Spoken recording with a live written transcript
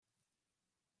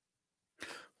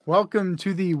Welcome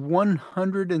to the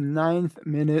 109th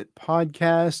Minute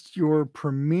Podcast, your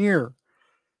premier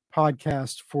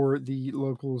podcast for the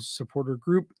local supporter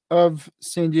group of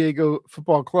San Diego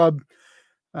Football Club.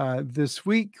 This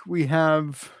week we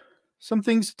have some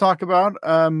things to talk about,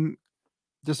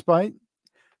 despite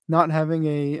not having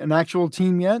an actual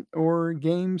team yet or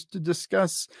games to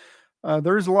discuss.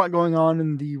 There's a lot going on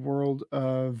in the world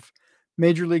of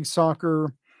Major League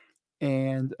Soccer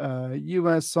and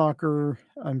U.S. soccer.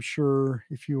 I'm sure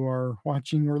if you are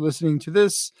watching or listening to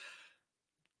this,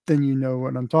 then you know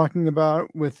what I'm talking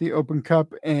about with the Open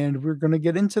Cup, and we're going to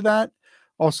get into that.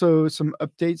 Also, some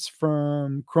updates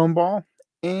from Chrome Ball,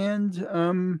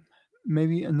 and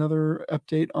maybe another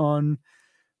update on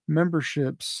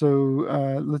memberships.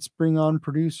 So let's bring on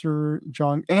producer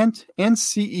John and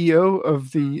CEO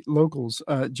of the Locals,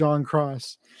 John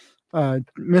Cross.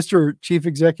 Mr. Chief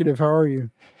Executive, how are you?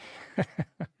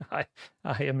 I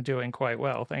I am doing quite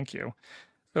well, thank you.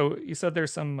 So you said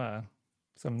there's some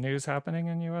news happening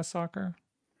in U.S. soccer.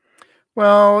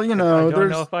 Well, I don't know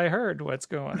there's if I heard what's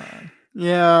going on.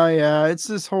 yeah, it's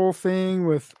this whole thing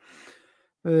with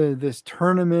this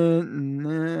tournament, and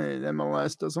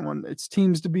MLS doesn't want its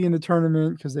teams to be in the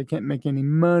tournament because they can't make any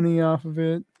money off of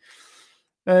it.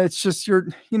 It's just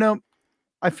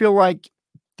I feel like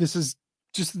this is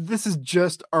this is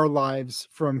just our lives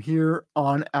from here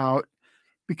on out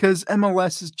because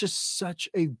MLS is just such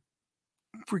a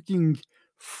freaking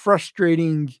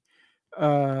frustrating,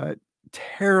 uh,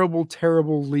 terrible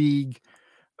league.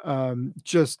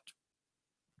 Just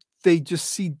they just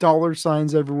see dollar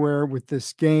signs everywhere with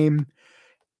this game,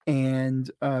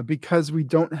 and because we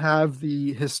don't have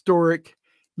the historic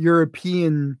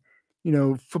European,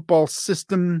 football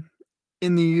system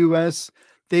in the U.S.,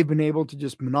 they've been able to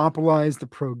just monopolize the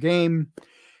pro game.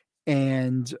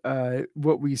 And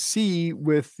what we see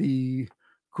with the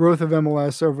growth of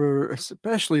MLS over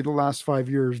especially the last 5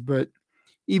 years, but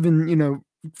even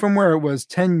from where it was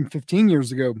 10, 15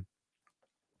 years ago,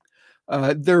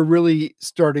 they're really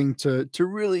starting to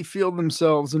really feel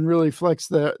themselves and really flex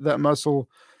that muscle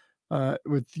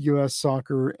with U.S.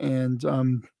 soccer.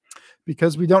 And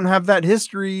because we don't have that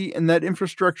history and that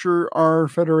infrastructure, our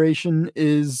federation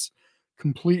is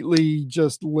completely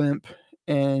just limp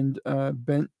and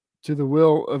bent to the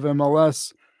will of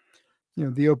MLS.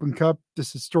 The Open Cup,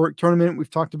 this historic tournament, we've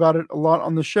talked about it a lot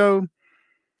on the show.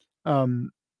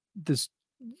 This,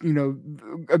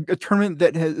 a tournament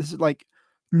that has like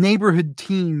neighborhood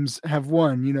teams have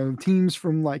won, teams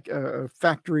from like a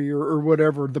factory or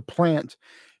whatever, the plant,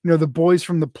 the boys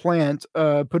from the plant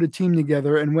put a team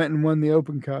together and went and won the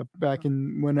Open Cup back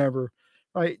in whenever.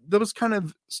 Right? Those kind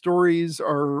of stories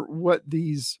are what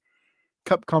these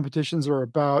cup competitions are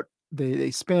about.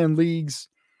 They span leagues.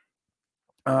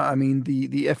 I mean,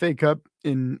 the FA Cup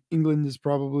in England is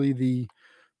probably the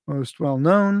most well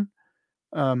known,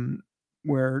 um,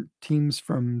 where teams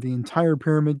from the entire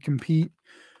pyramid compete.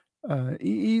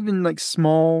 Even like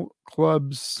small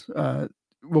clubs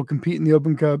will compete in the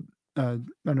Open Cup. I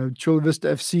know Chula Vista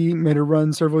FC made a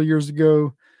run several years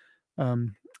ago.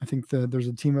 I think there's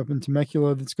a team up in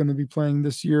Temecula that's going to be playing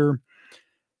this year.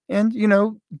 And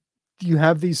you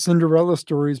have these Cinderella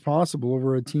stories possible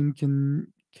where a team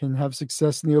can have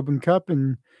success in the Open Cup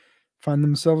and find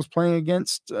themselves playing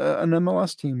against an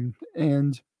MLS team.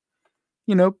 And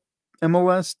you know,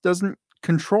 MLS doesn't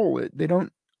control it. They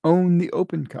don't own the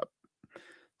Open Cup.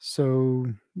 So,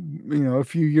 a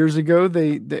few years ago,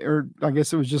 or I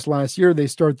guess it was just last year, they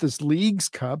start this Leagues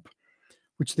Cup,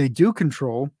 which they do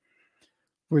control,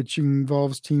 which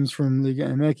involves teams from Liga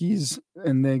MX,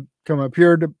 and they come up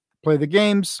here to play the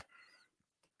games.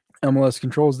 MLS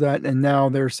controls that, and now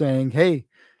they're saying, "Hey,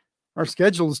 our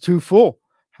schedule is too full.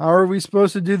 How are we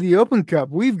supposed to do the Open Cup?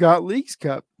 We've got Leagues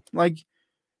Cup." Like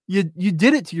you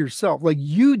did it to yourself. Like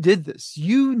you did this.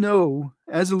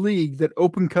 As a league that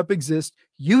Open Cup exists.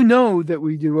 That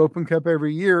we do Open Cup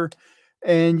every year,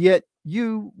 and yet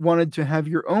you wanted to have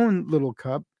your own little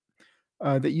cup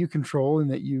that you control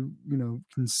and that you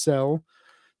can sell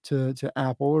to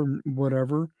Apple or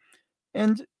whatever.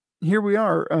 And here we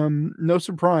are. No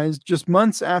surprise, just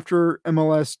months after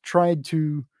MLS tried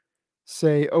to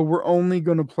say, "Oh, we're only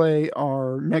going to play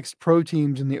our next pro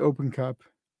teams in the Open Cup,"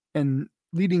 and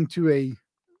leading to a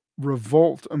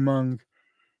revolt among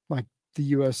like the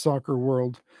U.S. soccer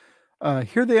world.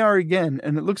 Here they are again,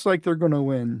 and it looks like they're going to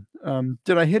win.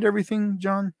 Did I hit everything,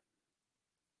 John?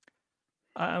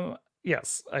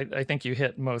 Yes, I think you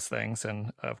hit most things,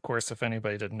 and of course, if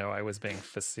anybody didn't know, I was being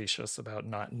facetious about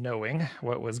not knowing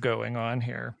what was going on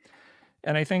here.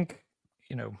 And I think,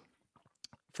 you know,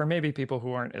 for maybe people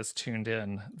who aren't as tuned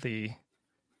in, the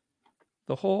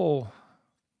whole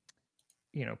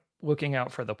looking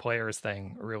out for the players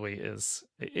thing really is,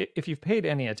 if you've paid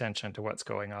any attention to what's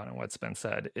going on and what's been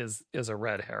said, is a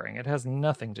red herring. It has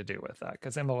nothing to do with that,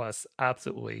 because MLS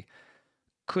absolutely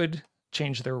could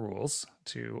change their rules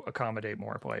to accommodate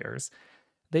more players.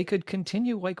 They could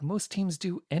continue, like most teams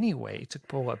do anyway, to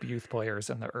pull up youth players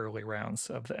in the early rounds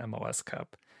of the MLS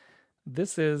Cup.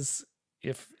 This is,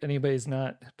 if anybody's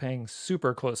not paying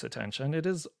super close attention, it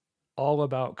is all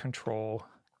about control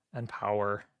and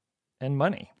power and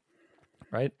money,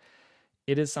 right?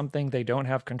 It is something they don't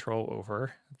have control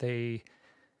over. They,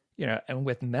 and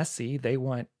with Messi, they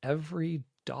want every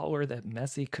dollar that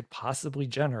Messi could possibly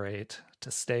generate to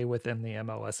stay within the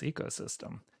MLS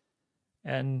ecosystem.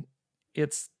 And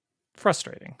it's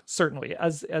frustrating, certainly,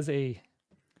 as a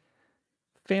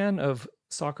fan of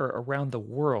soccer around the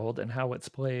world and how it's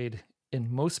played in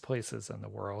most places in the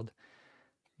world.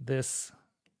 This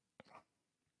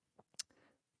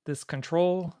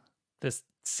control, this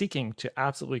seeking to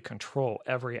absolutely control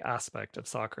every aspect of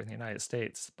soccer in the United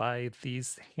States by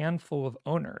these handful of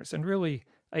owners. And really,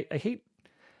 I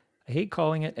hate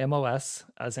calling it MLS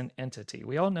as an entity.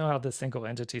 We all know how the single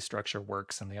entity structure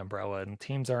works in the umbrella, and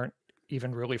teams aren't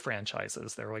even really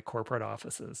franchises. They're like corporate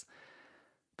offices.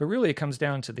 But really, it comes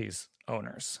down to these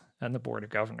owners and the board of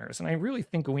governors. And I really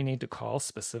think we need to call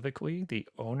specifically the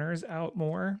owners out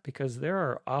more, because there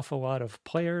are an awful lot of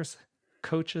players,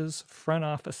 coaches, front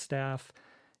office staff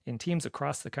in teams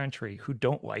across the country who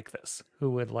don't like this,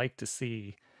 who would like to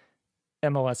see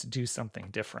MLS do something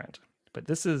different. But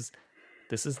this is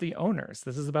the owners.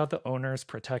 This is about the owners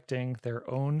protecting their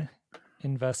own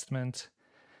investment.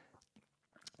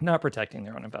 Not protecting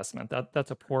their own investment. That's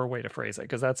a poor way to phrase it,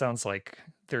 because that sounds like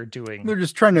they're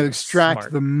just trying to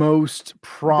extract the most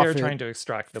profit. They're trying to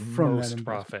extract the most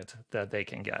profit that they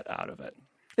can get out of it.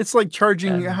 It's like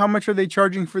charging. How much are they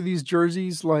charging for these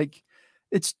jerseys? Like,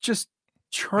 it's just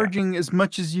charging as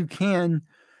much as you can,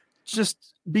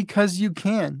 just because you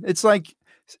can. It's like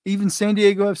even San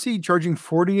Diego FC charging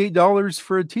 $48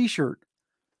 for a T-shirt.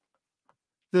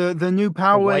 The new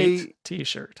Poway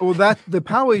T-shirt. Well, the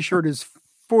Poway shirt is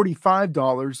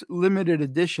 $45, limited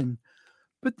edition,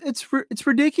 but it's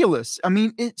ridiculous. I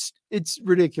mean, it's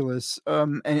ridiculous.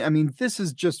 And I mean, this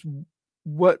is just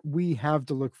what we have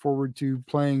to look forward to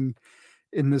playing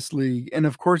in this league. And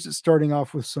of course, it's starting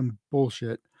off with some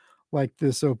bullshit like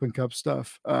this Open Cup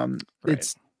stuff. Right.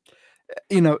 It's,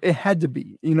 it had to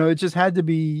be, it just had to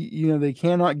be, they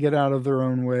cannot get out of their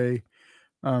own way.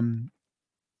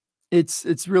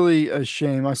 It's really a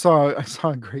shame. I saw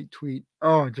a great tweet.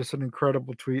 Oh, just an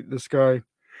incredible tweet. This guy,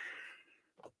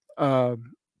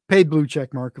 paid blue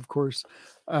check mark, of course,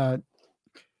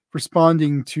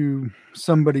 responding to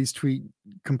somebody's tweet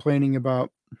complaining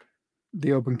about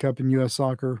the Open Cup in U.S.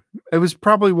 soccer. It was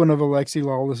probably one of Alexi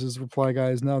Lawless's reply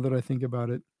guys, now that I think about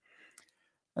it.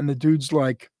 And the dude's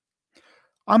like,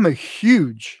 I'm a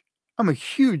huge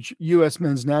U.S.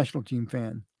 men's national team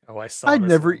fan. Oh, I saw. I'd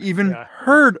never even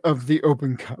heard of the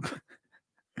Open Cup.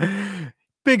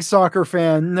 Big soccer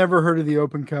fan, never heard of the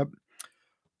Open Cup.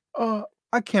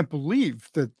 I can't believe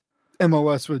that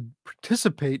MLS would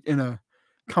participate in a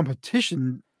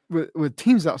competition with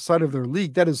teams outside of their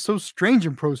league. That is so strange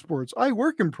in pro sports. I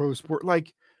work in pro sport.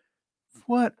 Like,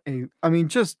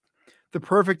 just the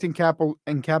perfect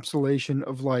encapsulation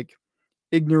of like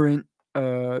ignorant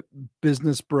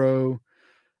business bro.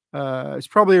 He's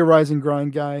probably a rise and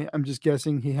grind guy. I'm just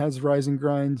guessing he has rise and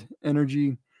grind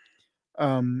energy.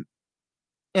 And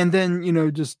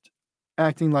then, just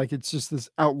acting like it's just this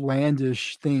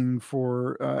outlandish thing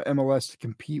for MLS to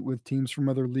compete with teams from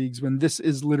other leagues, when this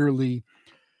is literally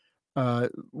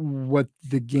what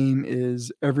the game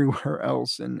is everywhere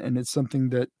else. And it's something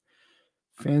that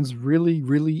fans really,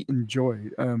 really enjoy.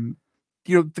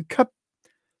 The cup,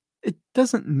 it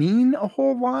doesn't mean a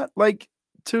whole lot, like,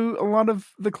 to a lot of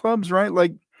the clubs, right?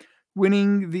 Like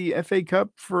winning the FA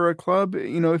Cup for a club,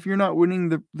 if you're not winning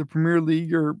the Premier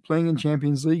League or playing in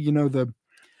Champions League, the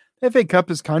FA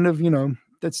Cup is kind of,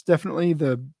 that's definitely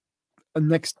a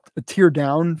tier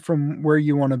down from where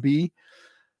you want to be.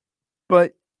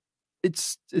 But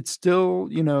it's still,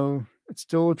 it's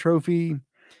still a trophy.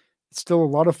 It's still a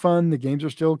lot of fun. The games are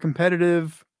still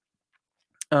competitive.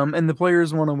 And the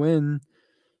players want to win.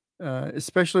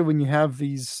 Especially when you have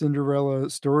these Cinderella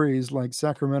stories like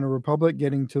Sacramento Republic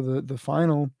getting to the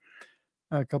final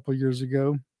a couple of years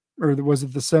ago, or was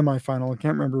it the semifinal? I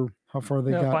can't remember how far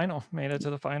they got. Final, made it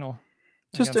to the final.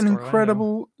 Just an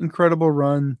incredible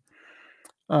run.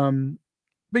 But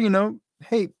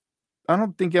hey, I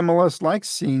don't think MLS likes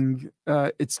seeing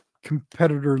its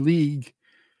competitor league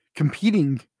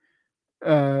competing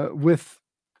with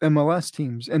MLS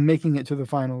teams and making it to the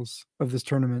finals of this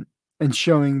tournament and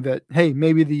showing that, hey,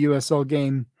 maybe the USL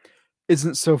game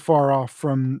isn't so far off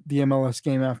from the MLS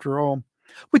game after all,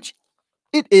 which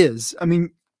it is. I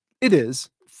mean, it is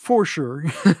for sure.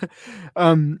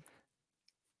 um,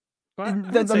 Well,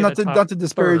 I would and say not the to top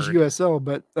disparage third. USL,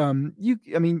 but I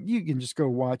mean, you can just go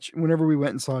watch. Whenever we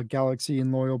went and saw Galaxy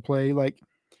and Loyal play, like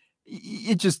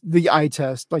it just the eye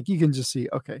test. Like you can just see,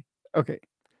 okay,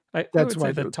 I that's would say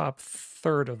why the they're top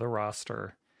third of the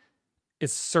roster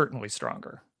is certainly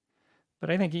stronger. But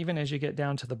I think even as you get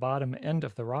down to the bottom end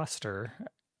of the roster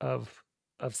of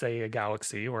say a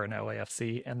Galaxy or an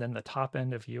LAFC and then the top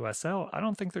end of USL, I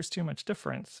don't think there's too much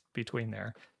difference between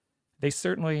there. They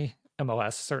certainly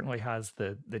MLS certainly has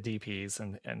the DPs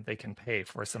and they can pay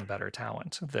for some better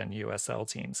talent than USL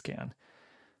teams can.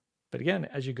 But again,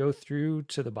 as you go through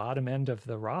to the bottom end of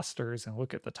the rosters and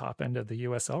look at the top end of the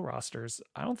USL rosters,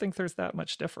 I don't think there's that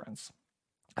much difference.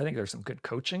 I think there's some good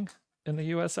coaching in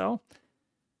the USL.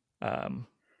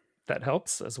 That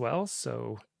helps as well.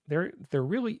 So there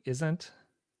really isn't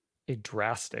a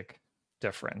drastic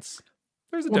difference.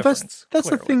 There's a well. difference, That's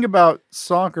the clearly. thing about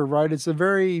soccer, right? It's a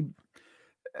very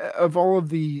of all of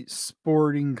the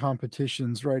sporting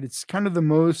competitions, right? It's kind of the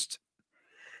most,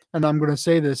 and I'm going to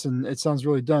say this, and it sounds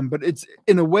really dumb, but it's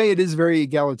in a way it is very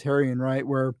egalitarian, right?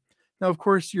 Where now, of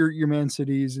course, your Man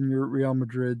Cities and your Real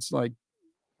Madrids, like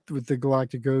with the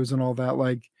Galacticos and all that,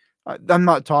 like I'm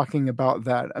not talking about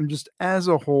that. I'm just as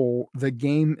a whole, the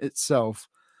game itself,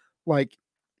 like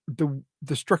the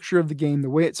structure of the game, the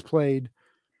way it's played,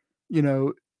 you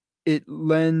know, it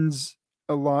lends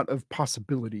a lot of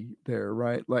possibility there,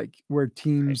 right? Like where Right.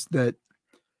 teams that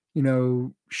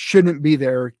shouldn't be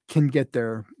there can get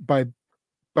there by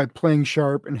playing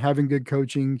sharp and having good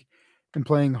coaching and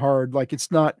playing hard. Like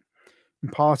it's not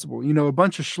impossible. A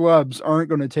bunch of schlubs aren't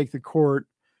going to take the court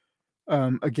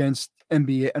against an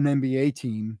NBA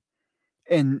team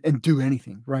and do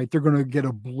anything, right? They're going to get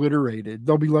obliterated.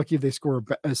 They'll be lucky if they score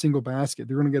a single basket.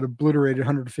 They're going to get obliterated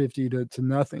 150 to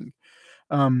nothing.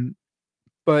 Um,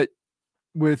 but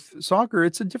with soccer,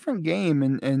 it's a different game,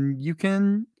 and you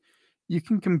can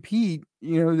compete.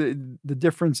 The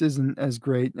difference isn't as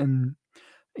great, and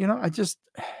I just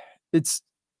it's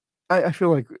I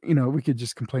feel like we could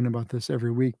just complain about this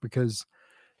every week because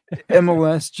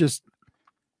MLS just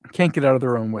can't get out of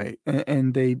their own way,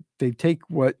 and they take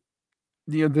what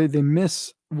they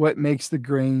miss what makes the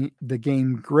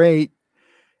game great,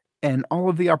 and all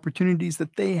of the opportunities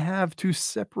that they have to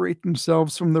separate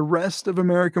themselves from the rest of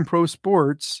American pro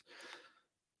sports.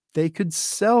 They could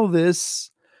sell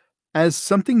this as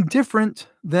something different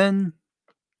than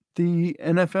the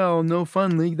NFL No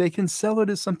Fun League. They can sell it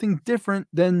as something different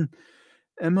than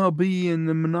MLB and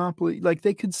the Monopoly. Like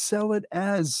they could sell it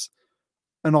as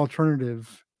an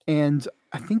alternative. And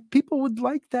I think people would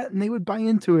like that and they would buy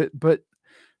into it, but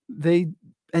they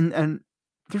and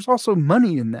there's also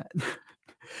money in that.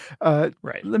 uh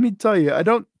Right. Let me tell you, I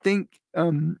don't think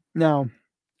now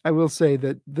I will say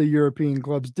that the European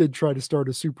clubs did try to start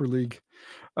a super league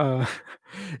uh,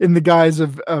 in the guise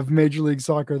of Major League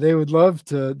Soccer. They would love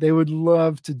to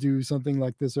do something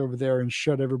like this over there and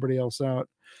shut everybody else out.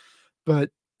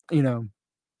 But you know,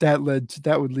 that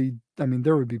would lead. I mean,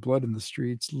 there would be blood in the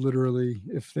streets, literally,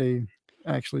 if they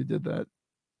actually did that.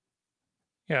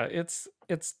 Yeah,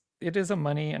 it is a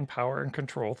money and power and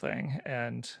control thing.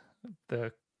 And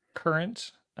the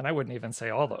current, and I wouldn't even say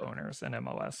all the owners in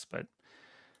MLS, but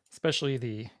especially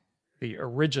the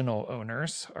original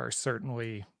owners are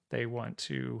certainly they want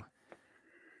to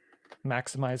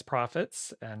maximize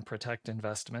profits and protect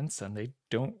investments, and they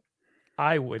don't,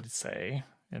 I would say,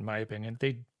 in my opinion,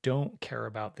 they don't care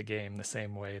about the game the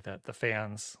same way that the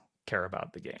fans care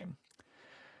about the game.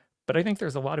 But I think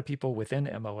there's a lot of people within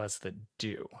MLS that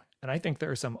do. And I think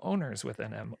there are some owners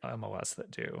within MLS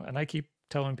that do. And I keep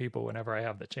telling people whenever I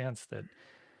have the chance that,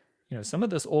 some of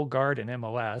this old guard in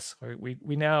MLS,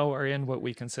 we now are in what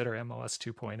we consider MLS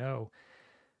 2.0,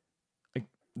 like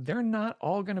they're not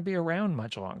all going to be around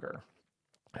much longer.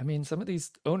 I mean, some of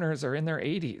these owners are in their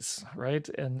 80s, right?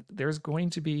 And there's going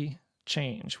to be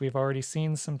change. We've already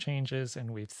seen some changes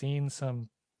and we've seen some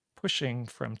pushing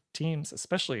from teams,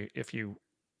 especially if you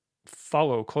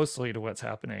follow closely to what's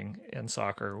happening in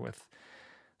soccer with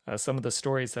some of the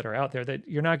stories that are out there that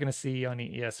you're not going to see on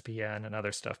ESPN and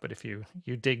other stuff. But if you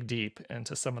dig deep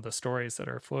into some of the stories that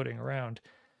are floating around,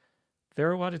 there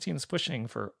are a lot of teams pushing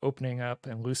for opening up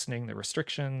and loosening the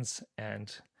restrictions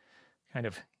and kind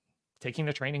of taking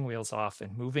the training wheels off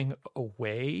and moving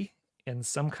away in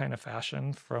some kind of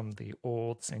fashion from the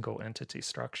old single entity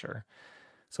structure.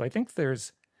 So I think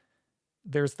there's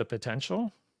the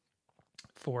potential.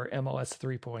 for MLS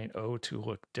 3.0 to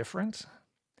look different.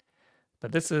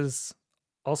 But this is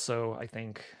also, I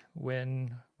think,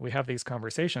 when we have these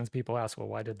conversations, people ask, well,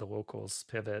 why did the locals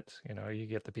pivot? You know, you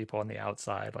get the people on the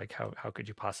outside, like how could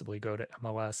you possibly go to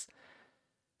MLS?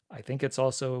 I think it's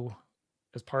also,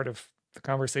 as part of the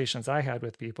conversations I had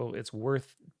with people, it's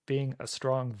worth being a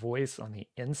strong voice on the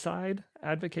inside,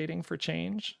 advocating for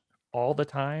change all the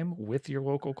time with your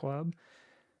local club,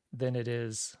 than it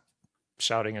is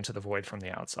shouting into the void from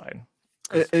the outside.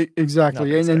 Exactly.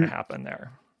 Nothing's going to happen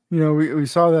there. You know, we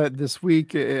saw that this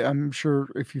week. I'm sure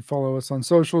if you follow us on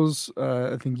socials,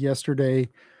 I think yesterday,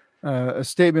 a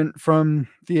statement from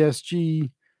the SG,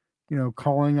 you know,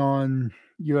 calling on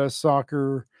U.S.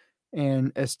 Soccer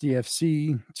and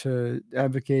SDFC to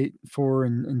advocate for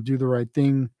and do the right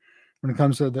thing when it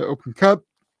comes to the Open Cup,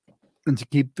 and to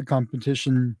keep the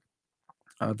competition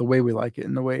the way we like it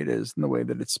and the way it is and the way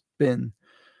that it's been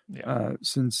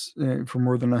since for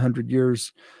more than 100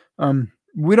 years.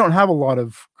 We don't have a lot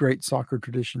of great soccer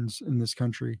traditions in this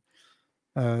country.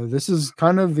 This is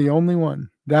kind of the only one.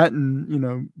 That and, you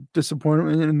know,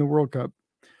 disappointment in the World Cup.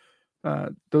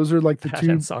 Those are like the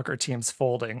two soccer teams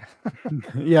folding.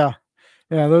 yeah,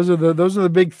 those are the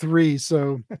big three.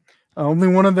 So only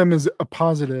one of them is a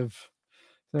positive.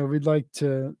 So we'd like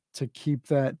to keep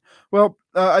that. Well,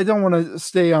 I don't want to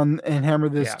stay on and hammer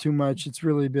this too much. It's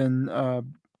really been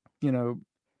you know,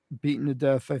 beaten to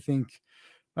death. I think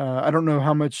I don't know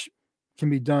how much can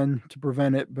be done to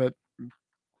prevent it, but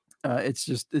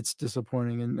it's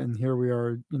disappointing. And here we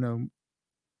are. You know,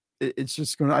 it's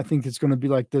just going to, I think it's going to be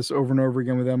like this over and over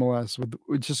again with MLS.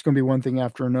 It's just going to be one thing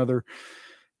after another.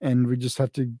 And we just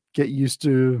have to get used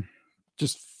to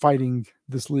just fighting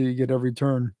this league at every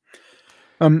turn.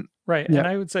 Right. Yeah. And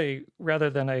I would say, rather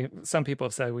than some people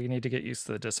have said we need to get used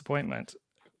to the disappointment.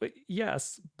 But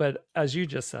yes, but as you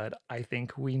just said, I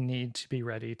think we need to be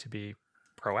ready to be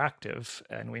proactive,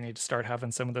 and we need to start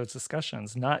having some of those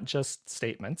discussions, not just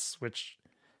statements, which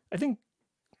I think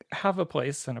have a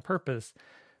place and a purpose,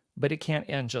 but it can't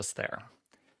end just there,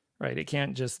 right? It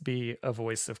can't just be a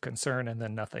voice of concern and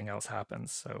then nothing else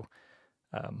happens. So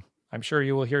I'm sure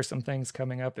you will hear some things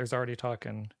coming up. There's already talk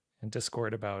in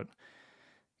Discord about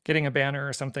getting a banner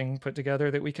or something put together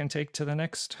that we can take to the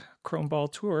next Chrome Ball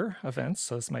Tour events.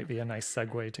 So this might be a nice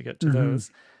segue to get to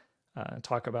those,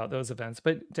 talk about those events,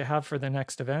 but to have for the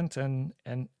next event and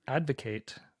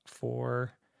advocate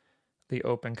for the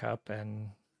Open Cup and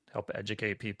help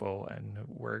educate people. And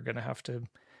we're going to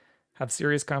have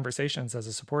serious conversations as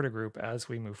a supporter group as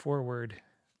we move forward,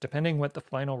 depending what the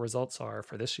final results are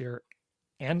for this year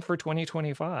and for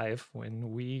 2025,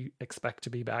 when we expect to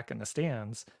be back in the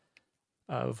stands,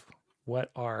 of what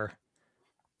our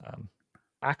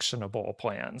actionable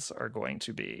plans are going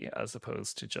to be, as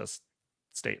opposed to just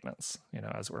statements, you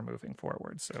know, as we're moving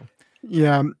forward. So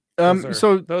yeah,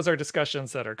 those are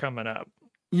discussions that are coming up.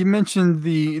 You mentioned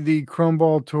the Chrome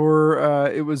Ball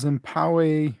Tour. It was in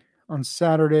Poway on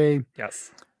Saturday.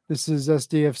 Yes, this is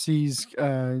SDFC's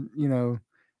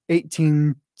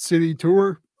 18 city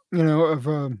tour. You know, of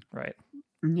right,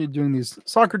 doing these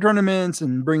soccer tournaments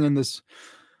and bringing this.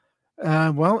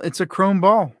 Well, it's a chrome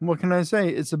ball. What can I say?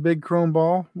 It's a big chrome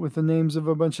ball with the names of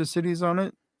a bunch of cities on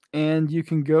it, and you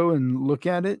can go and look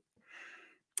at it.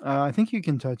 I think you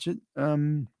can touch it.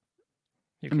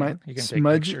 you can take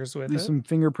pictures with it. There's some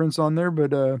fingerprints on there,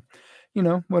 but you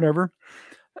know, whatever.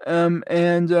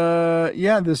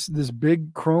 This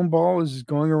big chrome ball is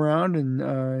going around,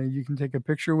 and you can take a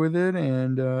picture with it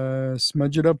and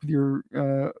smudge it up with your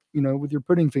with your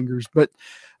pudding fingers. But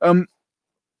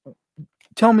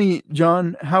tell me,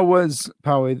 John, how was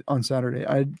Poway on Saturday?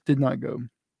 I did not go.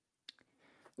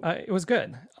 It was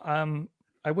good.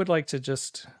 I would like to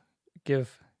just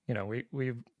give,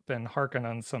 we've been harking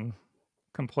on some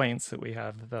complaints that we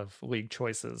have of league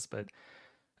choices, but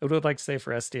I would like to say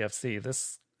for SDFC,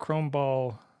 this Chrome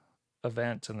Ball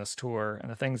event and this tour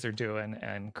and the things they're doing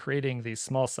and creating these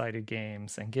small-sided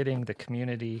games and getting the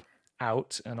community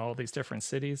out in all these different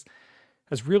cities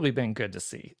has really been good to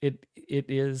see. It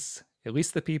is, at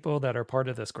least the people that are part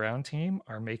of this ground team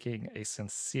are making a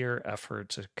sincere effort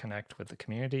to connect with the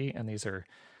community, and these are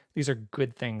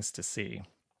good things to see.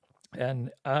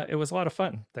 And it was a lot of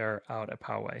fun there out at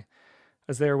Poway. I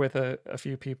was there with a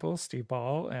few people. Steve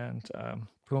Ball and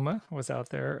Puma was out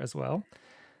there as well,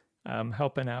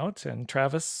 helping out. And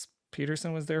Travis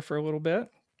Peterson was there for a little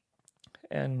bit.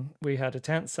 And we had a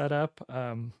tent set up.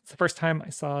 It's the first time I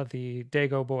saw the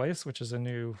Dago Boys, which is a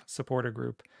new supporter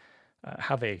group,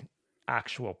 have a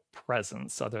actual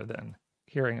presence other than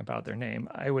hearing about their name.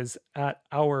 I was at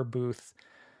our booth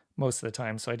most of the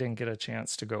time, so I didn't get a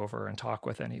chance to go over and talk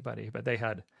with anybody, but they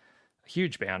had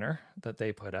huge banner that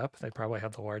they put up. They probably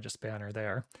have the largest banner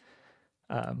there.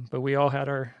 But we all had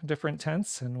our different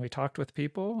tents, and we talked with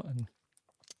people, and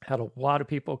had a lot of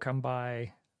people come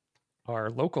by our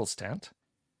locals tent.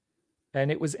 And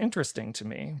it was interesting to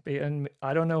me. And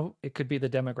I don't know, it could be the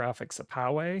demographics of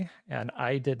Poway. And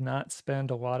I did not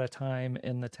spend a lot of time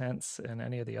in the tents in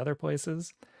any of the other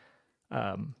places.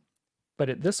 But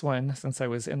at this one, since I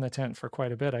was in the tent for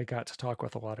quite a bit, I got to talk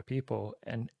with a lot of people.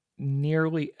 And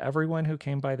nearly everyone who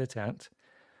came by the tent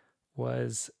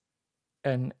was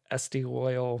an SD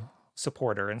loyal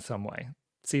supporter in some way.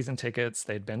 Season tickets,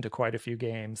 they'd been to quite a few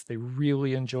games. They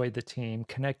really enjoyed the team,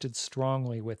 connected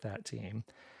strongly with that team,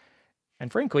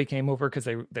 and frankly came over because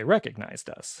they recognized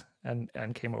us and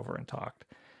came over and talked.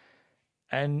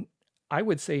 And I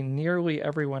would say nearly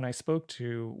everyone I spoke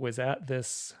to was at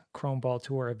this Chrome Ball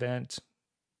Tour event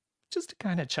just to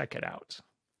kind of check it out,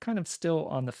 kind of still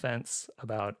on the fence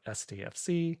about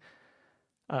SDFC.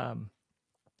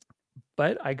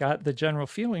 But I got the general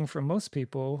feeling from most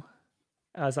people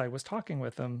as I was talking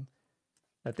with them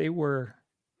that they were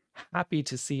happy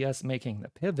to see us making the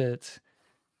pivot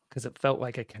because it felt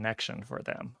like a connection for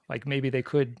them. Like maybe they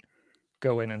could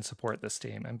go in and support this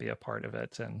team and be a part of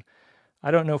it. And I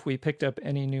don't know if we picked up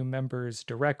any new members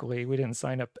directly. We didn't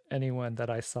sign up anyone that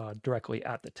I saw directly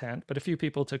at the tent, but a few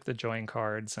people took the join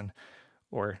cards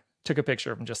or took a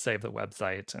picture of them, just saved the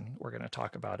website, and we're going to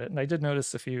talk about it. And I did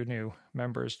notice a few new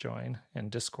members join in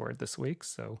Discord this week,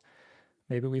 so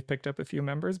maybe we've picked up a few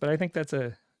members. But I think that's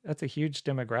a huge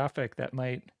demographic that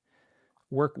might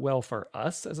work well for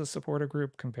us as a supporter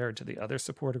group compared to the other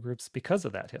supporter groups because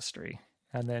of that history,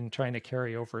 and then trying to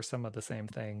carry over some of the same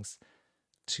things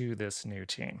to this new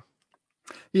team.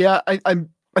 Yeah, I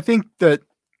think that,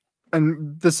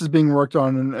 and this is being worked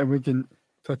on, and we can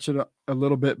touch it a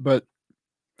little bit, but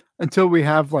until we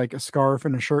have like a scarf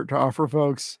and a shirt to offer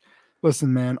folks,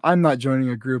 listen, man, I'm not joining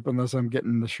a group unless I'm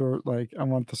getting the shirt. Like, I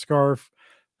want the scarf.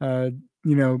 You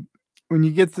know, when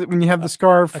you have the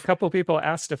scarf, a couple people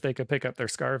asked if they could pick up their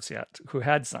scarves yet who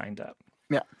had signed up.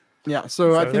 Yeah.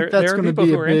 So I think that's going to be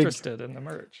who are interested in the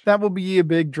merch. That will be a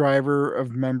big driver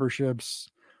of memberships.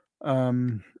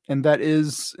 And that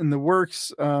is in the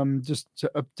works. Just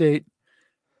to update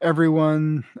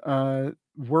everyone,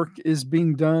 work is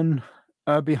being done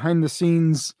behind the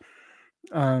scenes.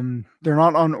 They're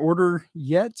not on order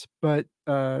yet, but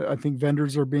I think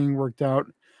vendors are being worked out.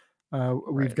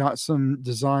 We've got some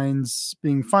designs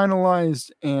being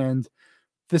finalized, and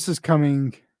this is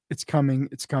coming. It's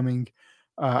coming.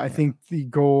 I think the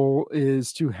goal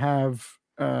is to have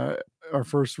our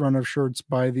first run of shirts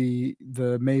by the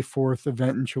May 4th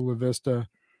event in Chula Vista.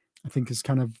 I think is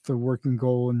kind of the working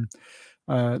goal.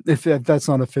 And if that's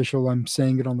not official, I'm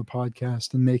saying it on the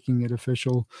podcast and making it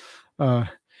official,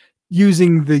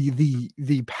 using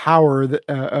the power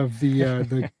of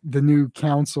the new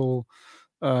council.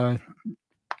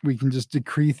 We can just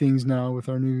decree things now with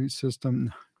our new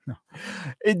system. No,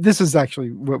 this is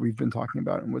actually what we've been talking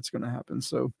about and what's going to happen.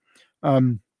 So,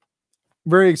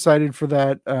 very excited for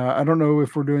that. I don't know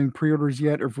if we're doing pre-orders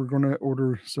yet or if we're going to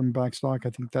order some back stock.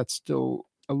 I think that's still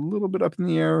a little bit up in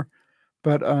the air,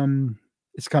 but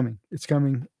it's coming.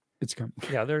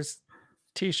 Yeah, there's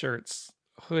t-shirts,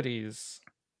 hoodies,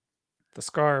 the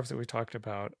scarves that we talked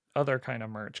about, other kind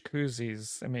of merch,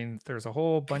 koozies. I mean, there's a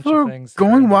whole bunch of things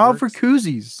going wild for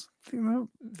koozies.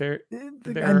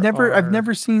 I've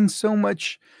never seen so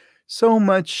much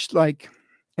like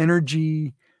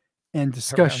energy and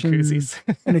discussion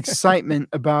and excitement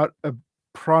about a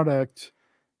product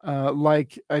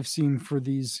like I've seen for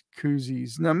these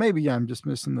koozies. Now, maybe I'm just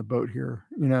missing the boat here.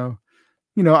 You know,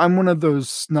 I'm one of those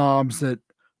snobs that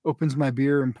opens my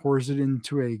beer and pours it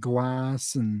into a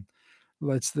glass and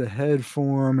lets the head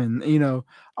form, and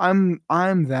I'm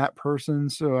that person.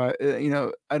 So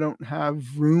I don't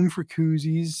have room for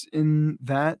koozies in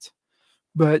that,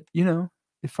 but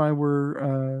if I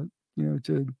were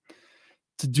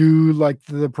to do like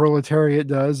the proletariat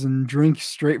does and drink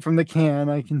straight from the can,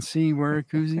 I can see where a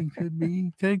koozie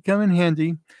could come in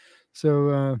handy.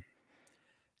 So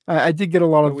I did get a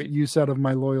lot of use out of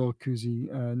my loyal koozie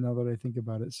now that I think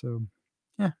about it. So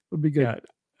yeah, it'll be good.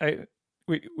 Yeah,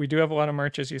 we do have a lot of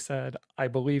merch, as you said. I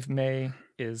believe May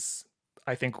is,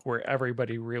 I think, where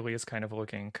everybody really is kind of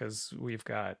looking, because we've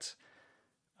got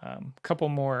a couple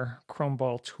more Chrome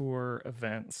Ball Tour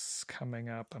events coming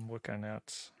up. I'm looking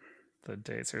at the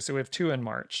dates here. So we have 2 in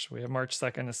March. We have March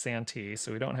 2nd is Santee,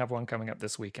 so we don't have one coming up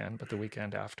this weekend, but the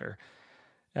weekend after.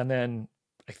 And then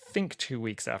I think 2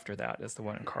 weeks after that is the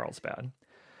one in Carlsbad.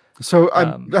 So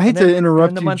I hate to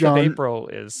interrupt you, the month John, of April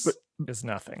is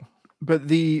nothing. but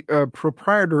the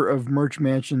proprietor of Merch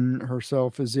Mansion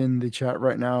herself is in the chat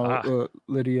right now, Ah,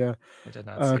 Lydia, I did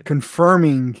not see that.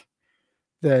 confirming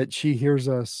that she hears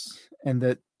us and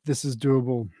that this is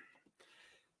doable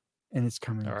and it's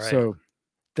coming. All right. So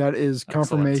that is Excellent.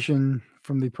 confirmation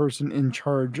from the person in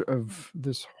charge of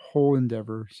this whole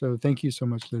endeavor. So thank you so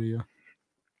much, Lydia.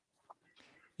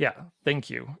 Yeah,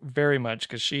 thank you very much,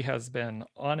 because she has been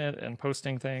on it and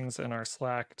posting things in our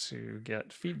Slack to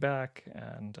get feedback,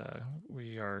 and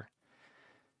we are,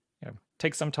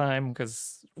 take some time,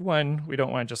 because one, we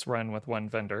don't want to just run with one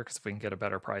vendor, because if we can get a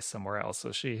better price somewhere else.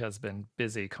 So she has been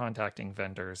busy contacting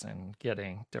vendors and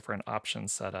getting different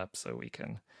options set up so we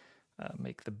can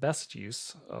make the best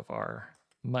use of our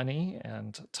money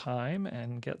and time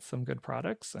and get some good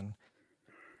products and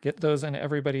get those in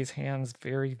everybody's hands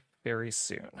very, very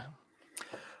soon.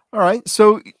 All right.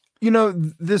 So,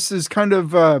 this is kind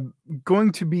of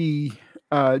going to be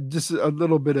just a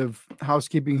little bit of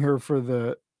housekeeping here for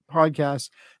the podcast.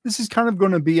 This is kind of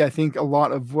going to be, I think, a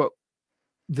lot of what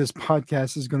this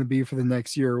podcast is going to be for the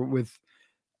next year, with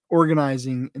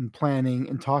organizing and planning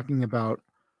and talking about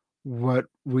what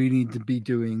we need to be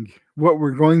doing, what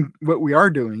we are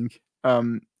doing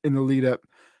in the lead up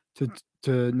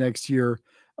to next year.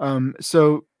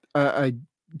 So I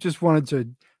just wanted to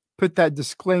put that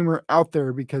disclaimer out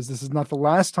there, because this is not the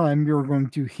last time you're going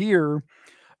to hear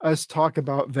us talk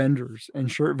about vendors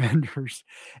and shirt vendors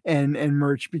and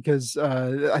merch, because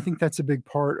I think that's a big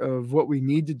part of what we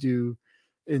need to do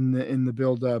in the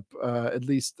build up, at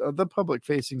least the public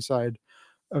facing side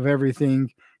of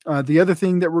everything. The other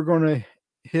thing that we're going to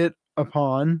hit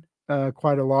upon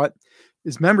quite a lot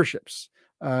is memberships.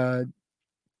 Uh,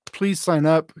 Please sign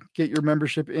up, get your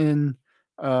membership in.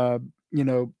 Uh, you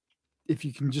know, if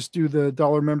you can just do the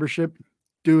dollar membership,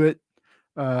 do it.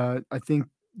 I think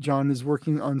John is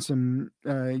working on some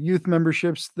youth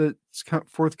memberships that's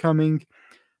forthcoming.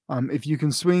 If you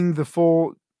can swing the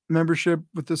full membership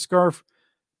with the scarf,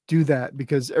 do that,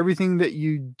 because everything that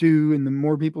you do and the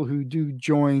more people who do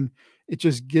join, it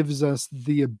just gives us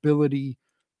the ability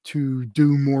to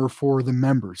do more for the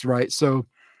members, right? So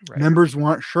Right. members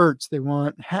want shirts, they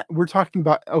want we're talking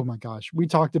about, oh my gosh, we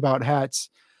talked about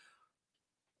hats.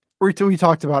 We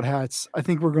talked about hats. I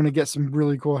think we're going to get some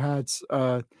really cool hats.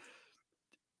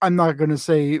 I'm not going to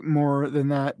say more than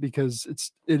that because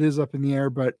it is up in the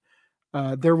air, but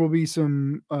there will be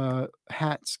some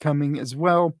hats coming as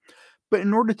well. But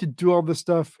in order to do all this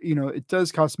stuff, it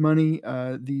does cost money.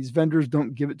 These vendors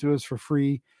don't give it to us for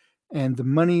free. And the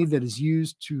money that is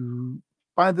used to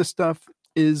buy the stuff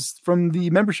is from the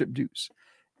membership dues.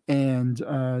 And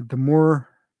the more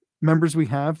members we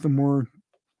have, the more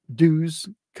dues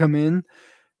come in,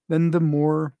 then the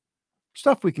more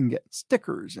stuff we can get,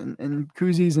 stickers and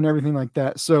koozies and everything like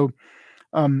that. So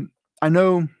um, I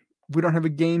know we don't have a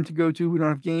game to go to. We don't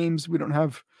have games. We don't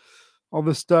have all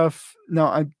this stuff. Now,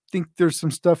 I think there's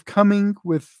some stuff coming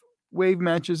with wave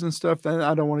matches and stuff. And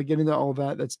I don't want to get into all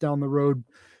that. That's down the road.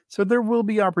 So there will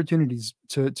be opportunities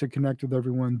to connect with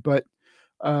everyone. But,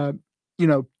 uh,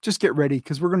 just get ready,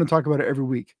 because we're going to talk about it every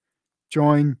week.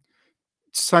 Join,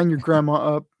 sign your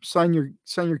grandma up, sign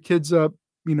your kids up,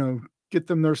 get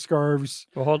them their scarves.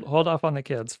 Well, hold off on the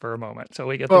kids for a moment till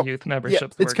we get the Well, youth yeah,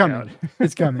 memberships it's worked out. coming.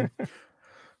 It's coming.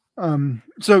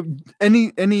 So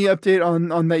any update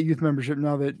on that youth membership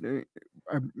now that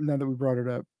we brought it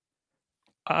up?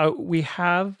 We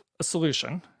have a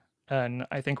solution, and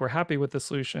I think we're happy with the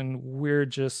solution. We're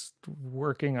just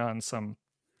working on some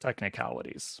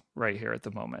technicalities right here at the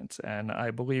moment, and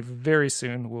I believe very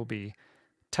soon we'll be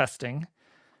testing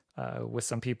with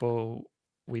some people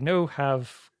we know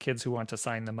have kids who want to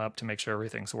sign them up to make sure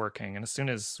everything's working. And as soon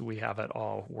as we have it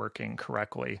all working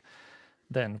correctly,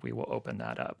 then we will open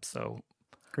that up. So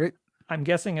Great. I'm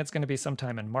guessing it's going to be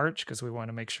sometime in March, because we want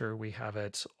to make sure we have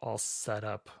it all set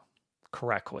up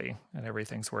correctly and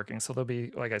everything's working. So there'll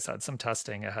be, like I said, some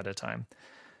testing ahead of time.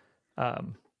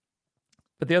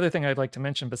 But the other thing I'd like to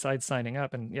mention, besides signing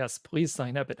up, and yes, please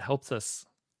sign up. It helps us,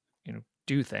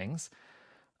 do things.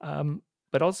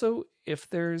 But also, if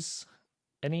there's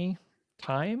any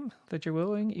time that you're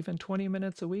willing, even 20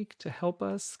 minutes a week, to help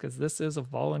us, because this is a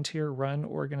volunteer run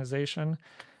organization.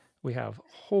 We have a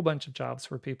whole bunch of jobs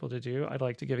for people to do. I'd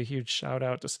like to give a huge shout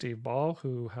out to Steve Ball,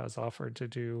 who has offered to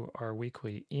do our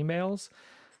weekly emails.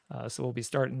 So we'll be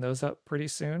starting those up pretty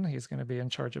soon. He's going to be in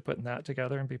charge of putting that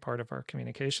together and be part of our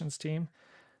communications team.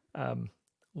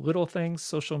 Little things,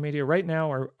 social media. Right now,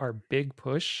 our big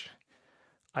push,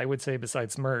 I would say,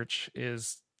 besides merch,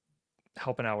 is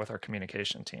helping out with our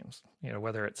communication teams.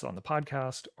 Whether it's on the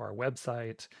podcast, or our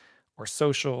website, or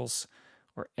socials.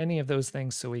 or any of those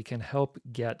things, so we can help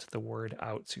get the word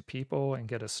out to people and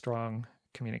get a strong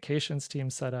communications team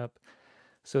set up.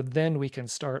 So then we can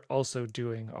start also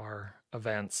doing our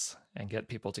events and get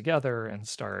people together and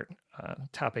start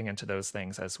tapping into those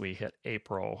things as we hit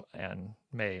April and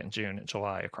May and June and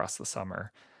July across the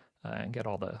summer, and get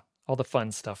all the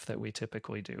fun stuff that we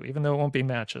typically do. Even though it won't be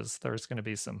matches, there's going to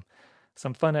be some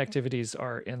fun activities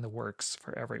are in the works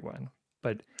for everyone.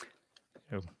 But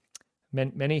you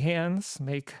know, many hands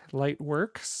make light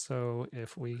work. So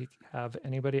if we have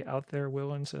anybody out there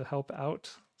willing to help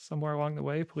out somewhere along the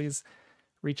way, please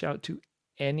reach out to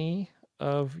any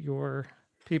of your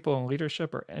people in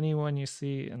leadership or anyone you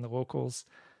see in the locals.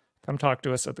 Come talk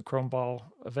to us at the Chrome Ball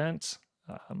event.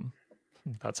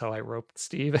 That's how I roped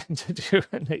Steve into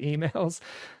doing the emails.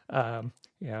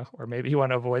 Yeah, or maybe you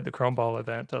want to avoid the Chrome Ball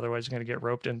event, otherwise you're going to get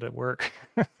roped into work.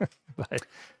 But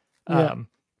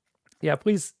yeah,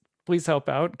 please help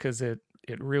out, because it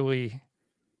really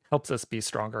helps us be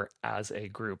stronger as a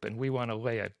group, and we want to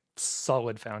lay a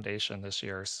solid foundation this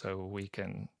year so we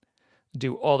can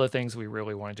do all the things we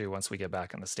really want to do once we get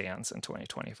back in the stands in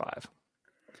 2025.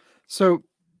 So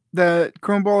the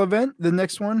Chrome Ball event, the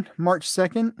next one, March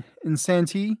 2nd in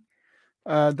Santee.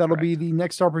 That'll Correct. be the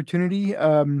next opportunity.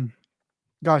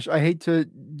 Gosh, I hate to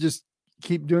just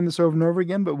keep doing this over and over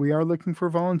again, but we are looking for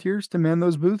volunteers to man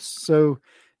those booths. So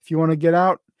if you want to get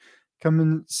out, come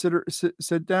and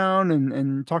sit down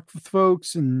and talk with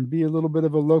folks and be a little bit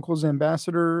of a locals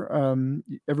ambassador.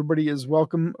 Everybody is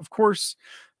welcome, of course.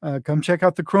 Come check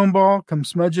out the Chrome Ball. Come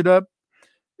smudge it up.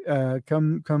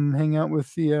 Come hang out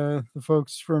with the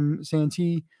folks from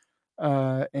Santee,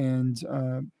 and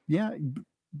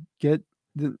get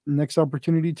the next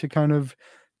opportunity to kind of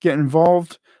get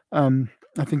involved.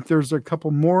 I think there's a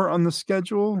couple more on the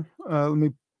schedule. Let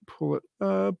me pull it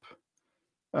up.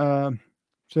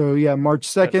 So yeah, March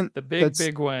 2nd. The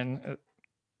big one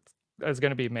is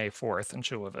going to be May 4th in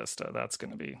Chula Vista. That's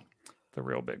going to be the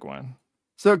real big one.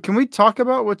 So can we talk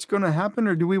about what's going to happen,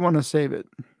 or do we want to save it?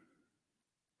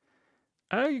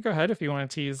 You go ahead if you want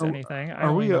to tease anything.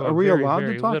 Are we allowed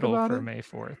to talk about it? May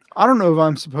 4th. I don't know if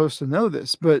I'm supposed to know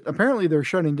this, but apparently they're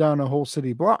shutting down a whole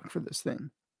city block for this thing.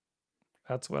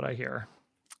 That's what I hear.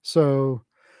 So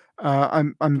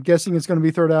I'm guessing it's going to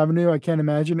be 3rd Avenue. I can't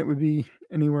imagine it would be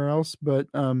anywhere else. But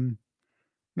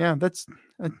yeah, that's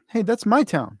hey, that's my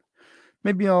town.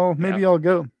 Maybe I'll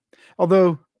go.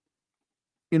 Although,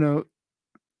 you know,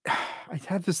 I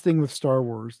have this thing with Star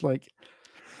Wars. Like,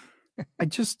 I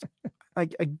just I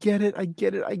get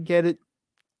it.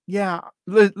 Yeah,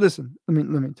 listen. Let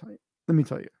me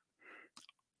tell you.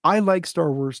 I like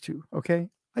Star Wars too. Okay,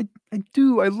 I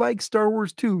do. I like Star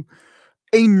Wars too.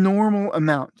 A normal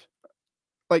amount.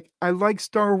 Like, I like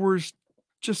Star Wars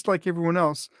just like everyone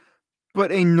else,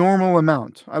 but a normal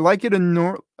amount. I like it a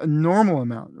normal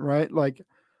amount, right? Like,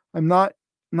 I'm not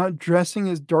dressing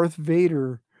as Darth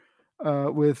Vader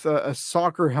with a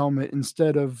soccer helmet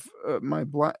instead of my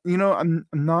black. I'm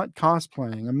not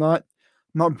cosplaying. I'm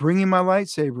not bringing my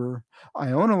lightsaber.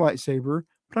 I own a lightsaber,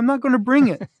 but I'm not going to bring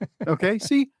it. Okay,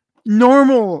 see,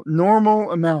 normal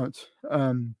amount.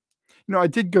 I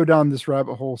did go down this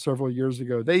rabbit hole several years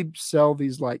ago. They sell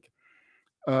these like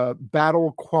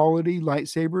battle quality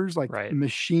lightsabers, like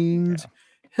machined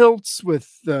hilts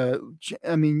with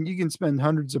I mean, you can spend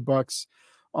hundreds of bucks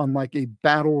on like a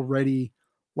battle ready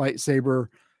lightsaber,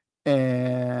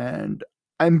 and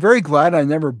I'm very glad I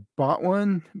never bought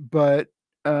one, but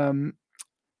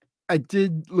I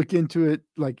did look into it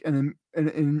like an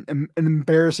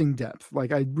embarrassing depth.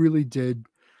 Like, I really did.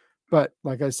 But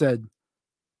like I said,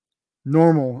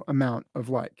 normal amount of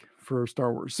like for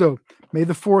Star Wars. So May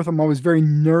the 4th, I'm always very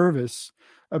nervous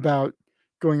about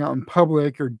going out in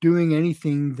public or doing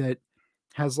anything that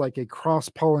has like a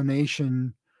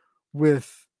cross-pollination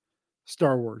with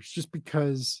Star Wars, just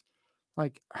because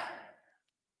like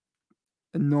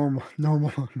a normal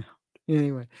amount.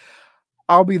 Anyway,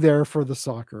 I'll be there for the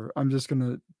soccer. I'm just going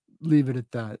to leave it at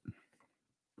that.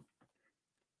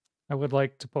 I would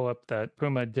like to pull up that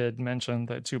Puma did mention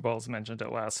that Two Balls mentioned it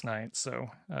last night, so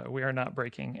we are not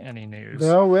breaking any news.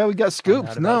 No, well, we got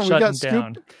scooped. No, we got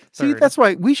scooped. See, that's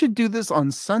why we should do this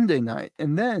on Sunday night,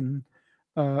 and then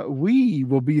we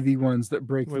will be the ones that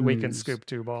break the news. We can scoop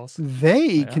Two Balls.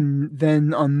 They can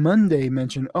then on Monday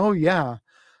mention, oh yeah,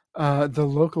 the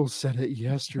locals said it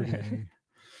yesterday.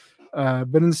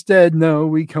 But instead, no,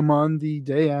 we come on the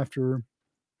day after.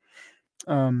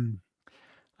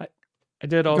 I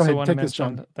did also want to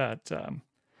mention that,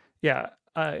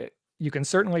 you can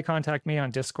certainly contact me on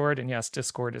Discord. And yes,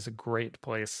 Discord is a great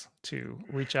place to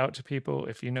reach out to people.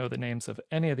 If you know the names of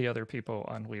any of the other people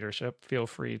on leadership, feel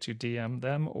free to DM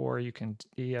them, or you can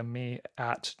DM me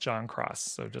at John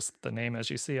Cross. So just the name as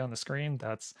you see on the screen,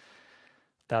 that's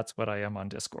what I am on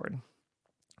Discord.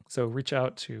 So reach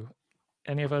out to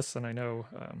any of us. And I know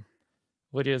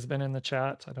Lydia has been in the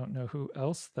chat. I don't know who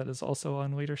else that is also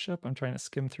on leadership. I'm trying to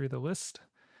skim through the list.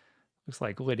 Looks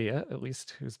like Lydia, at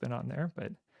least, who's been on there,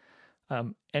 but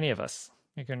any of us,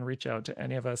 you can reach out to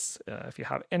any of us. If you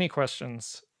have any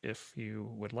questions, if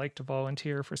you would like to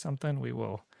volunteer for something, we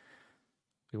will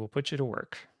put you to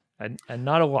work, and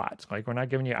not a lot. Like, we're not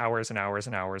giving you hours and hours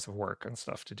and hours of work and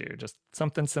stuff to do, just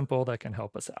something simple that can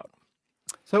help us out.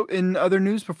 So in other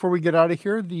news, before we get out of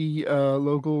here, the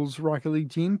Locals Rocket League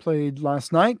team played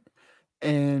last night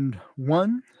and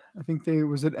won. I think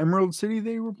was at Emerald City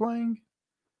they were playing.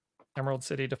 Emerald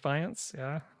City Defiance,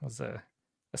 yeah, it was a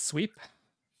sweep,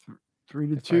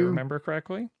 3-2, if I remember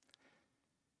correctly.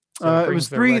 So it was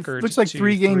 3. It looks like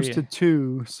 3 games to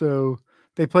 2. So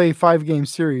they play a 5-game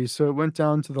series. So it went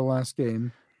down to the last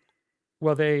game.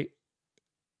 Well, oh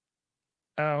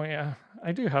yeah,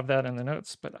 I do have that in the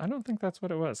notes, but I don't think that's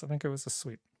what it was. I think it was a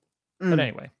sweep. But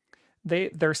anyway,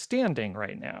 their standing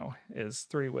right now is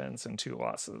 3 wins and 2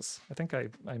 losses. I think I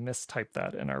mistyped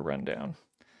that in our rundown.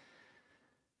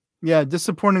 Yeah,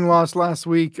 disappointing loss last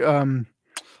week.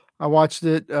 I watched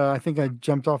it. I think I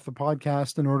jumped off the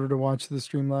podcast in order to watch the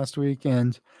stream last week,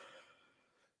 and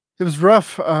it was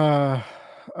rough. My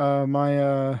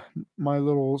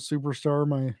little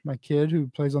superstar, my kid who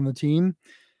plays on the team,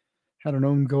 had an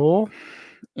own goal,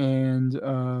 and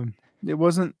it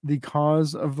wasn't the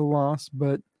cause of the loss,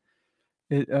 but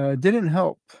it didn't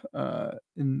help.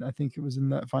 And I think it was in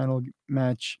that final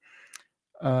match.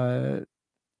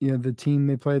 The team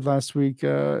they played last week,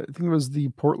 I think it was the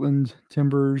Portland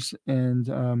Timbers, and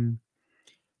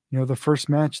the first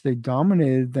match they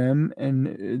dominated them,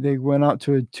 and they went out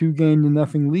to a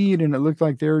 2-0 lead, and it looked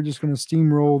like they were just going to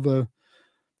steamroll the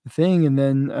thing. And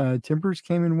then Timbers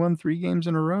came and won 3 games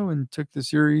in a row and took the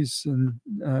series and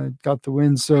got the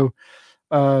win. So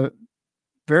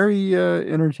very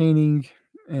entertaining,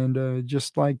 and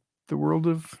just like the world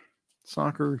of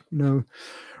soccer,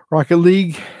 Rocket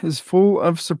League is full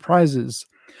of surprises.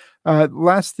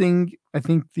 Last thing I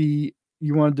think you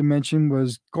wanted to mention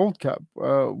was Gold Cup.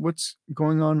 What's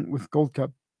going on with Gold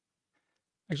Cup?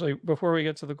 Actually, before we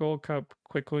get to the Gold Cup,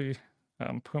 quickly,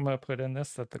 Puma put in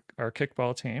this that our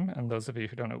kickball team, and those of you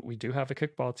who don't know, we do have a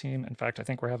kickball team. In fact, I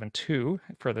think we're having 2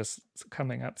 for this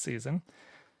coming up season.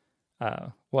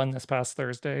 One this past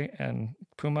Thursday, and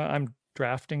Puma, I'm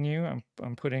drafting you. I'm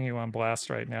putting you on blast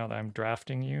right now that I'm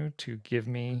drafting you to give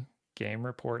me game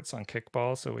reports on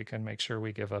kickball so we can make sure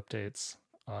we give updates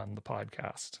on the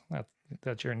podcast.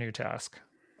 That's your new task.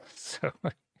 So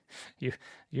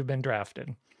you've been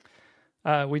drafted.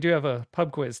 We do have a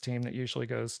pub quiz team that usually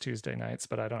goes Tuesday nights,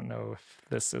 but I don't know if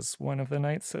this is one of the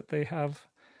nights that they have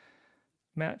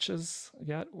matches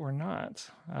yet or not.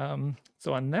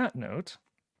 So on that note,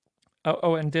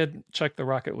 and did check the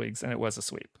Rocket Leagues, and it was a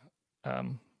sweep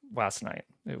last night.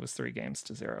 It was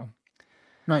 3-0.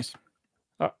 Nice.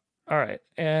 All right.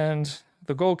 And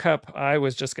the Gold Cup, I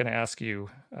was just going to ask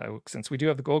you, since we do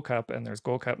have the Gold Cup and there's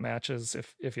Gold Cup matches,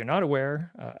 if you're not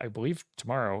aware, I believe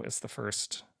tomorrow is the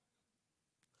first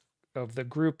of the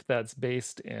group that's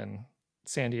based in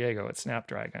San Diego at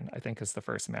Snapdragon, I think is the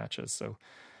first matches. So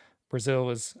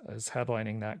Brazil is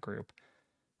headlining that group.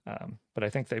 But I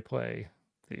think they play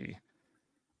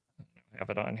I have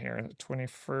it on here, the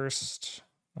 21st,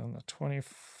 on the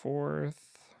 24th.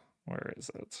 Where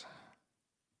is it?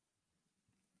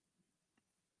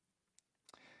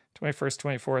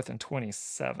 21st, 24th, and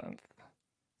 27th.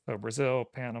 So Brazil,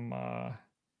 Panama,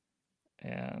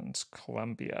 and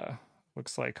Colombia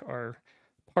looks like are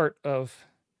part of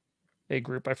a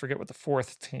group. I forget what the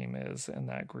 4th team is in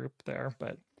that group there,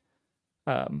 but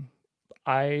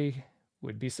I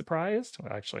would be surprised.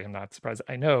 Well, actually, I'm not surprised.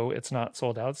 I know it's not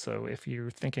sold out, so if you're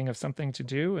thinking of something to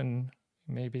do and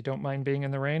maybe don't mind being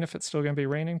in the rain, if it's still going to be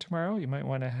raining tomorrow, you might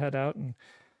want to head out and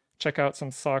check out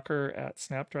some soccer at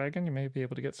Snapdragon. You may be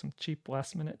able to get some cheap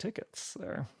last-minute tickets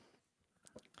there.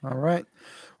 All right.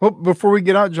 Well, before we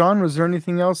get out, John, was there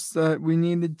anything else that we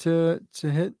needed to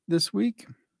hit this week?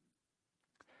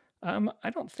 I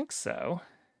don't think so.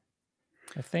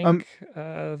 I think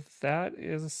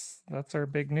that's our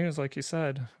big news, like you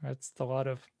said. It's a lot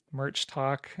of merch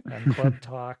talk and club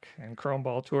talk and Chrome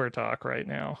Ball Tour talk right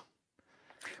now.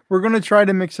 We're going to try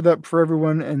to mix it up for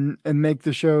everyone and make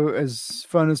the show as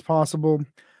fun as possible.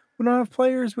 We don't have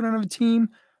players. We don't have a team.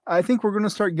 I think we're going to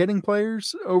start getting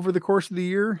players over the course of the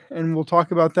year, and we'll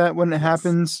talk about that when it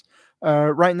happens.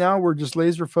 Right now, we're just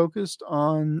laser focused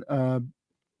on,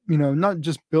 not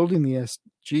just building the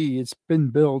SG. It's been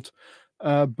built,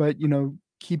 but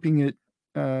keeping it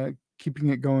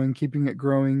going, keeping it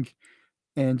growing,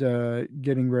 and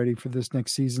getting ready for this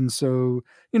next season. So,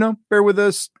 bear with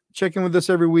us, check in with us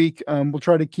every week. We'll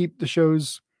try to keep the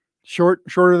shows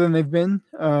shorter than they've been,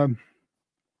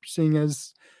 seeing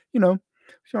as,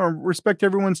 respect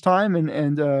everyone's time.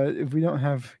 And if we don't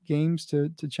have games to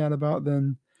chat about,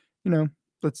 then,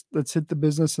 let's hit the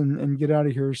business and get out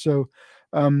of here. So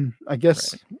I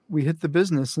guess we hit the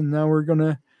business, and now we're going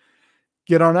to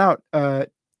get on out.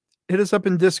 Hit us up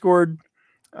in Discord.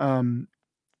 You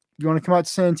want to come out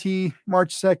to Santee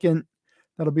March 2nd,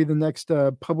 that'll be the next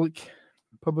public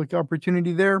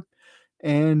opportunity there.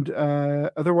 And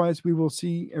otherwise, we will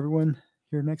see everyone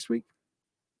here next week.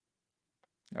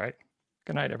 All right.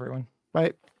 Good night, everyone.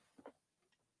 Bye.